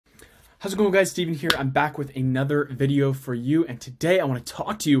How's it going, guys? Steven here. I'm back with another video for you, and today I want to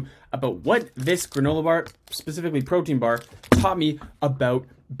talk to you about what this granola bar, specifically protein bar, taught me about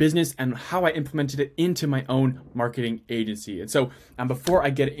business and how I implemented it into my own marketing agency. And so before I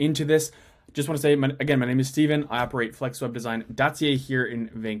get into this, just want to say, again, my name is Steven. I operate flexwebdesign.ca here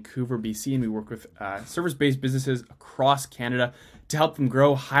in Vancouver, BC, and we work with service-based businesses across Canada to help them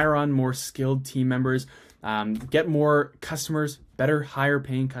grow, hire on more skilled team members, get more customers, better, higher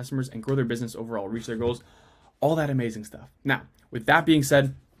paying customers, and grow their business overall, reach their goals, all that amazing stuff. Now, with that being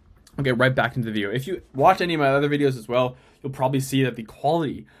said, I'll get right back into the video. If you watch any of my other videos as well, you'll probably see that the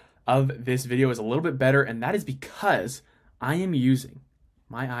quality of this video is a little bit better, and that is because I am using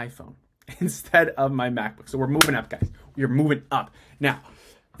my iPhone instead of my MacBook. So we're moving up, guys. We are moving up. Now,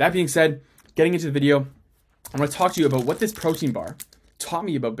 that being said, getting into the video, I'm going to talk to you about what this protein bar taught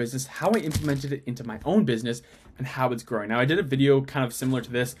me about business, how I implemented it into my own business, and how it's growing. Now, I did a video kind of similar to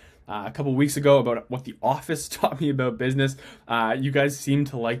this a couple weeks ago about what The Office taught me about business. You guys seem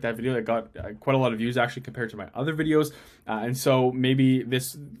to like that video. That got quite a lot of views actually compared to my other videos. And so maybe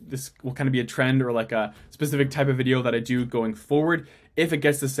this will kind of be a trend or like a specific type of video that I do going forward if it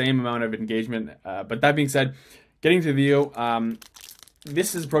gets the same amount of engagement. But that being said, getting to the video,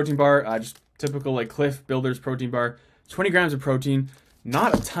 this is a protein bar, just typical like Cliff Builder's protein bar, 20 grams of protein.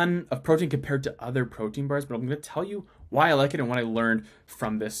 Not a ton of protein compared to other protein bars, but I'm going to tell you why I like it and what I learned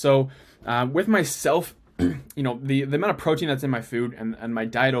from this. So with myself, you know, the amount of protein that's in my food and my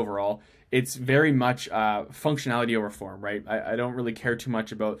diet overall, it's very much functionality over form, right? I don't really care too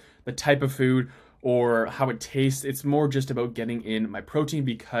much about the type of food or how it tastes. It's more just about getting in my protein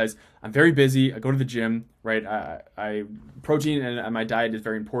because I'm very busy. I go to the gym, right? Protein and my diet is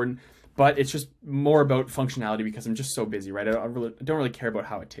very important. But it's just more about functionality because I'm just so busy, right? I don't really care about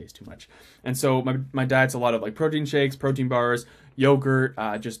how it tastes too much. And so my diet's a lot of like protein shakes, protein bars, yogurt,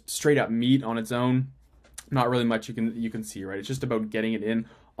 just straight up meat on its own. Not really much you can see, right? It's just about getting it in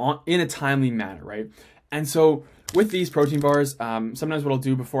a timely manner, right? And so with these protein bars, sometimes what I'll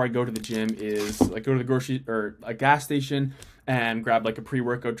do before I go to the gym is like go to the grocery or a gas station and grab like a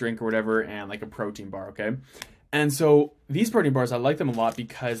pre-workout drink or whatever and like a protein bar, okay? And so these protein bars, I like them a lot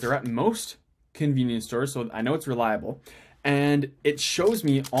because they're at most convenience stores, so I know it's reliable. And it shows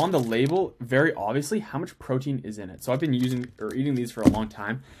me on the label, very obviously, how much protein is in it. So I've been using or eating these for a long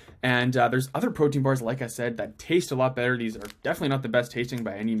time. And there's other protein bars, like I said, that taste a lot better. These are definitely not the best tasting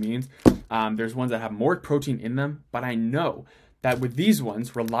by any means. There's ones that have more protein in them, but I know that with these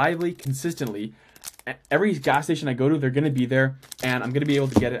ones, reliably, consistently, every gas station I go to, they're going to be there and I'm going to be able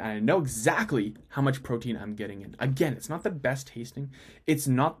to get it. And I know exactly how much protein I'm getting in. Again, it's not the best tasting. It's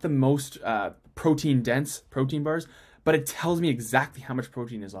not the most protein dense protein bars, but it tells me exactly how much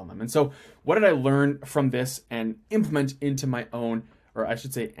protein is on them. And so what did I learn from this and implement into my own, or I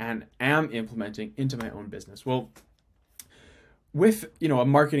should say, and am implementing into my own business? Well, with, you know, a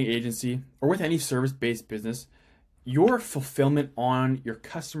marketing agency or with any service-based business, your fulfillment on your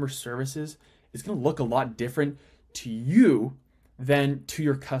customer services is going to look a lot different to you than to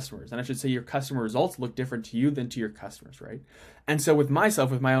your customers. And I should say your customer results look different to you than to your customers, right? And so with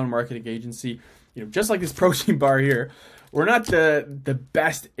myself, with my own marketing agency, you know, just like this protein bar here, we're not the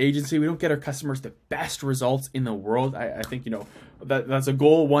best agency. We don't get our customers the best results in the world. I think, you know, that's a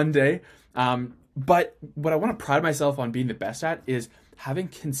goal one day. But what I want to pride myself on being the best at is having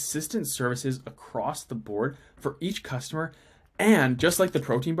consistent services across the board for each customer. And just like the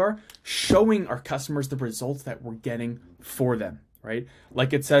protein bar, showing our customers the results that we're getting for them, right?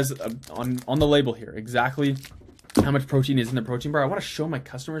 Like it says on the label here, exactly how much protein is in the protein bar. I want to show my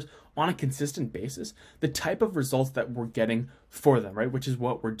customers on a consistent basis the type of results that we're getting for them, right? Which is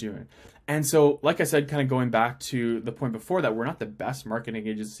what we're doing. And so, like I said, kind of going back to the point before that we're not the best marketing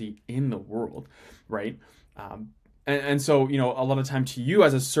agency in the world, right? And so, you know, a lot of time to you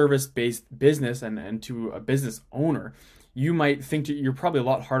as a service-based business and to a business owner, you might think you're probably a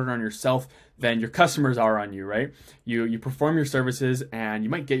lot harder on yourself than your customers are on you, right? You perform your services and you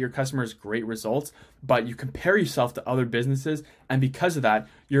might get your customers great results, but you compare yourself to other businesses. And because of that,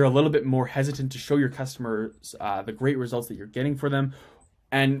 you're a little bit more hesitant to show your customers the great results that you're getting for them,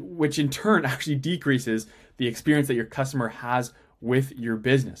 and which in turn actually decreases the experience that your customer has with your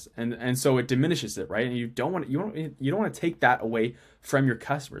business. And so it diminishes it, right? And you don't want to take that away from your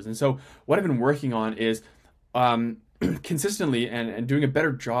customers. And so what I've been working on is consistently and doing a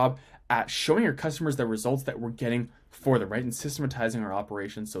better job at showing our customers the results that we're getting for them, right? And systematizing our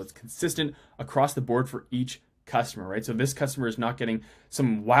operations so it's consistent across the board for each customer, right? So this customer is not getting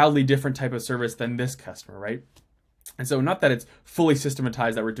some wildly different type of service than this customer, right? And so not that it's fully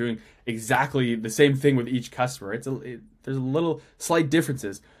systematized that we're doing exactly the same thing with each customer. There's a little slight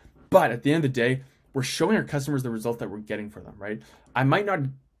differences, But at the end of the day, we're showing our customers the result that we're getting for them, right? I might not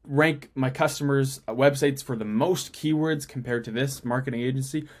rank my customers' websites for the most keywords compared to this marketing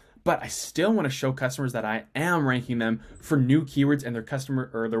agency, but I still want to show customers that I am ranking them for new keywords, and their customer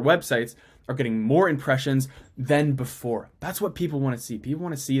or their websites are getting more impressions than before. That's what people want to see. People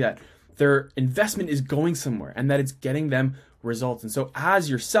want to see that their investment is going somewhere and that it's getting them results. And so as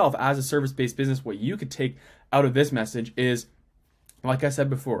yourself, as a service-based business, what you could take out of this message is, like I said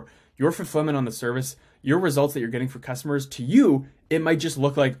before, your fulfillment on the service, your results that you're getting for customers, to you, it might just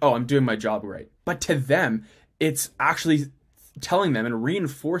look like, oh, I'm doing my job right. But to them, it's actually telling them and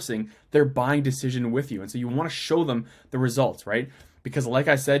reinforcing their buying decision with you. And so you want to show them the results, right? Because like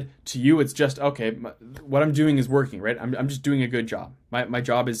I said, to you, it's just, okay, what I'm doing is working, right? I'm just doing a good job. My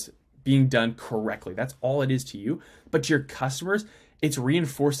job is being done correctly. That's all it is to you. But to your customers, it's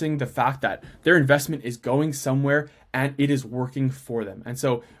reinforcing the fact that their investment is going somewhere and it is working for them. And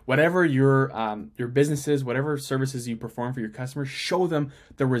so whatever your business is, whatever services you perform for your customers, show them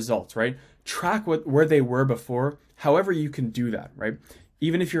the results, right? Track where they were before, however you can do that, right?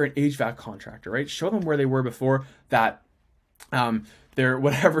 Even if you're an HVAC contractor, right? Show them where they were before, that their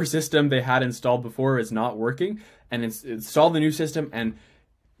whatever system they had installed before is not working, and install the new system and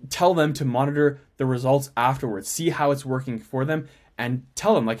tell them to monitor the results afterwards, see how it's working for them, and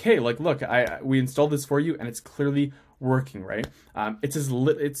tell them like, hey, like, look, we installed this for you and it's clearly working, right? It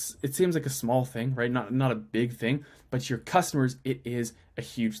seems like a small thing, right? Not a big thing, but to your customers, it is a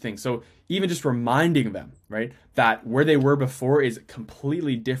huge thing. So even just reminding them, right, that where they were before is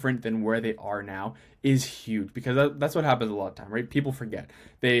completely different than where they are now is huge, because that's what happens a lot of time, right? People forget.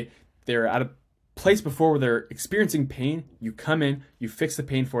 They're at a place before where they're experiencing pain. You come in, you fix the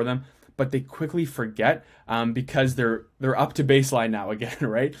pain for them, but they quickly forget because they're up to baseline now again,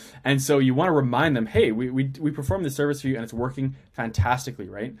 right? And so you want to remind them, hey, we performed this service for you and it's working fantastically,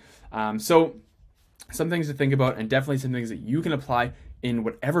 right? So some things to think about, and definitely some things that you can apply in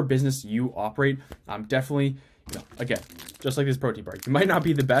whatever business you operate. Definitely, again, just like this protein bar, you might not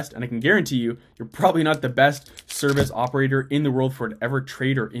be the best, and I can guarantee you, you're probably not the best service operator in the world for whatever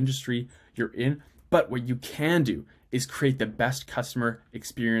trade or industry you're in. But what you can do is create the best customer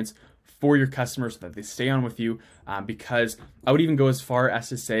experience for your customers so that they stay on with you, because I would even go as far as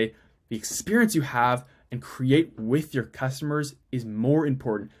to say the experience you have and create with your customers is more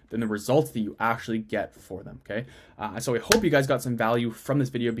important than the results that you actually get for them, okay? So I hope you guys got some value from this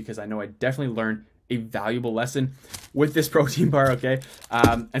video, because I know I definitely learned a valuable lesson with this protein bar, okay?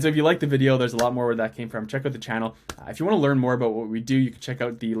 And so if you like the video, there's a lot more where that came from. Check out the channel. If you want to learn more about what we do, you can check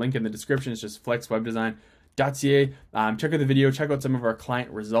out the link in the description. It's just flexwebdesign.ca. Check out the video, check out some of our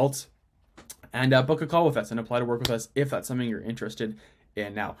client results, and book a call with us and apply to work with us if that's something you're interested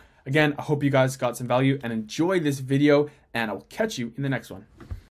in. Now, again, I hope you guys got some value and enjoy this video, and I will catch you in the next one.